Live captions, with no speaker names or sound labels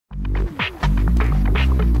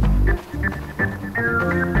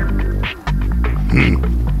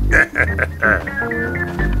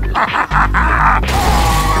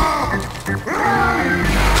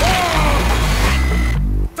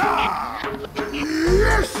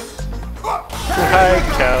Hi,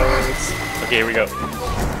 cows. Okay, here we go.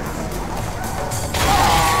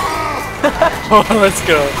 Oh, let's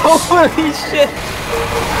go. Holy shit!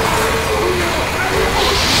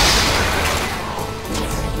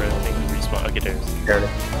 Respawn. Okay, there's. There it is.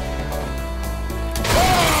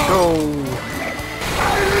 Go!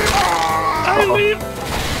 I leave!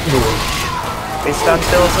 Hey, stand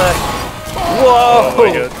still, Zach. Whoa! Oh my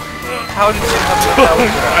god. How did you have the power?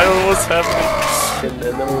 I don't know what's happening. And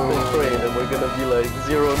then we'll play train and we're gonna be like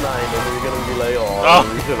 0-9 and we're gonna be like, Oh,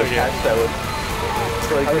 we're gonna okay. catch that one.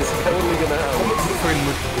 It's like, it's totally gonna happen.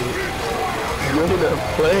 You're gonna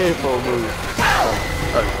play for move.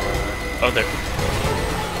 Oh, there.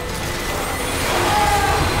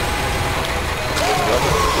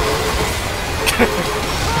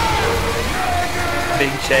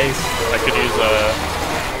 Big chase. I could use well,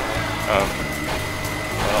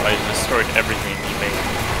 I destroyed everything he made.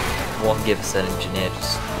 One Giverson engineer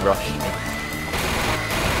just rushed me.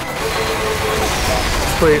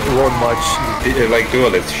 Play one much. Like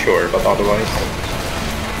duelists, sure, but otherwise.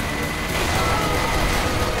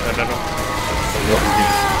 No.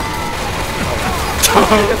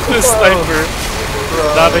 The sniper.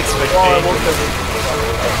 Not expecting.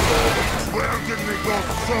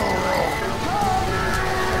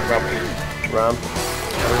 Ramp.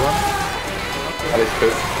 Everyone? That is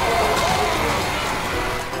good.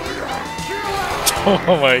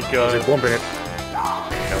 Oh my god. There's 1 minute.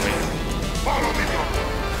 Coming.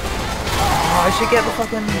 Oh, I should get the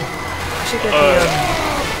fucking. I should get I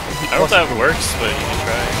don't know if that works, but you can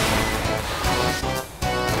try.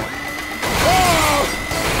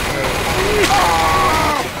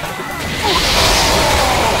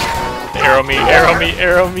 Arrow me, arrow me,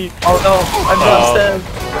 arrow me. Oh no, I'm not dead.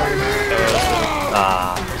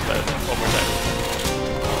 Ah, one more time.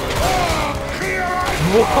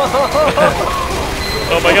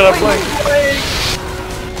 Oh my god, I'm flying.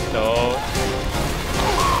 No.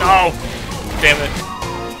 No! Damn it.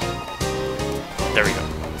 There we go.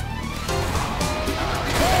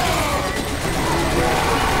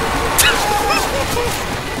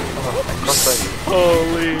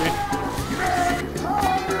 Holy.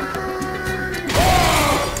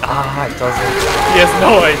 Ah, it doesn't. He has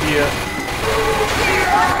no idea.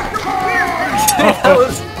 That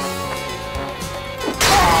was.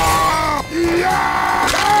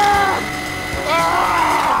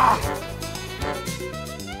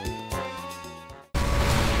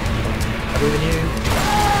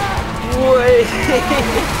 Wait!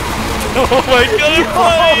 Oh my god, I'm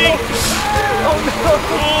flying! Oh no!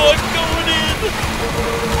 Oh, I'm going in!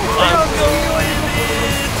 I'm going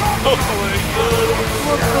in! Oh my god!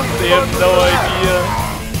 They have no idea.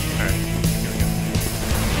 Alright, here we go.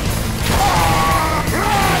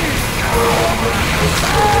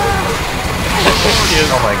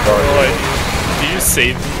 Oh my god. No idea. Did you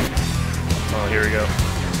save me? Oh, here we go.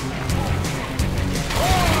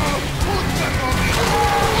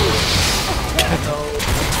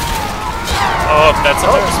 Oh, that's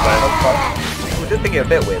another spot. We did think it a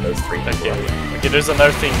bit weird, those 3 people. Okay. Okay, there's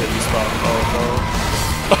another thing that you spawned. Oh no.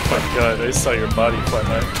 Oh my god, I saw your body fly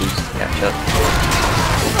by. Catch up.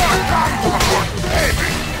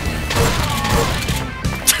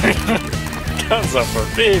 Guns are for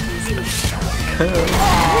babies.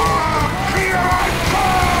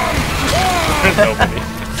 Nobody.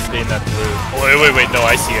 Stay in that blue. Oh, wait, no,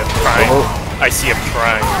 I see a prime. I see a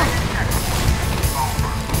prime.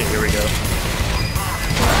 Okay, here we go.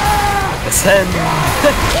 Ascend!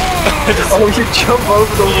 Oh, you jump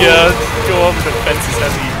over the wall! Yeah, go over the fences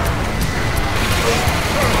heavy.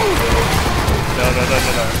 No.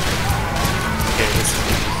 Okay, this is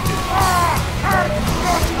good.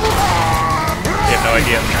 You have no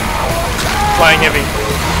idea. Flying heavy.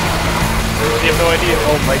 You have no idea.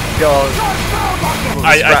 Oh my god.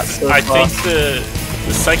 I think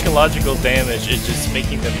the psychological damage is just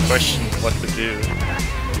making them question what to do.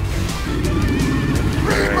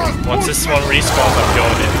 Alright, once this one respawns, I'm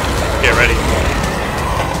going in. Get ready.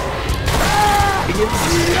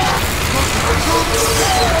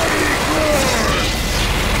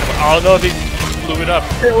 Oh no, they blew it up.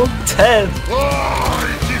 Kill 10!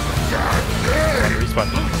 Respawn.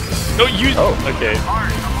 No, you. Oh. Okay.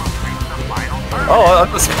 Oh,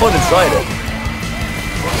 I'm just going inside it.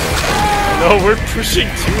 No, we're pushing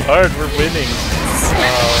too hard. We're winning.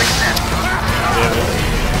 Damn it.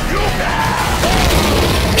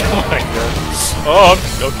 Oh my god. Oh,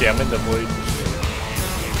 okay, I'm in the void.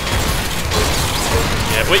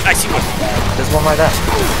 Yeah, wait, I see one. There's one right there.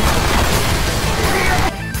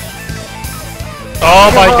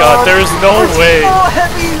 Oh my god, there is no way. Oh,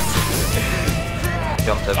 heavies!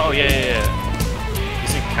 Jumped over. Oh, yeah. You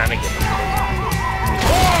should kinda get them.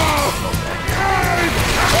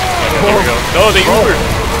 Here we go. No, they Ubered!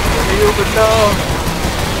 No!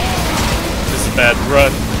 This is bad.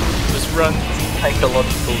 Run. Just run.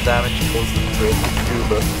 Psychological damage caused to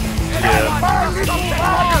Uber. Yeah.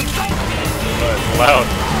 It's loud.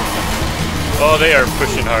 Oh, they are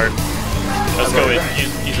pushing hard. Let's go in.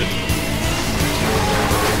 Use it.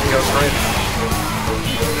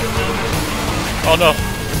 Oh no.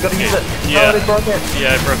 Gotta use it. Yeah. Oh, they broke it.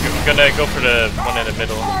 Yeah, I broke it. I'm gonna go for the one in the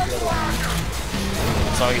middle.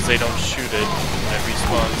 As long as they don't shoot it, and it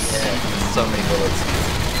respawns. Yeah, so many bullets.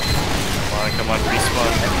 Come on, respawn.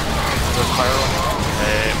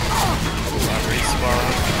 Hey. Come on, respawn.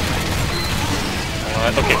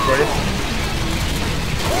 Okay.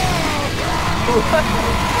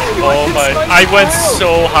 Oh my, I went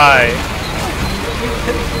so high.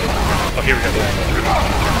 Oh, here we go.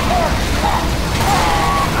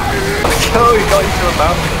 Oh, you got into a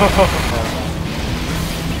mountain.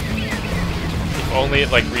 If only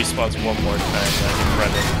it like respawns one more time, then I can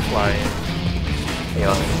run and fly in.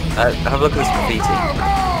 Yeah, have a look at this graffiti.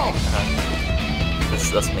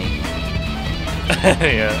 That's me.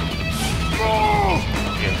 Yeah.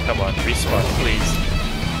 Okay, come on, respawn, please.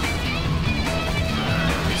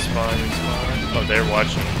 Respawn. Oh, they're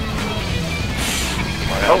watching.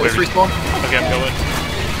 Oh, it's respawn. Okay, I'm going.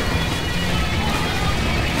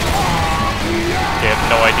 They have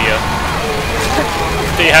no idea.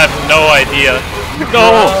 They have no idea.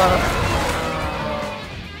 No!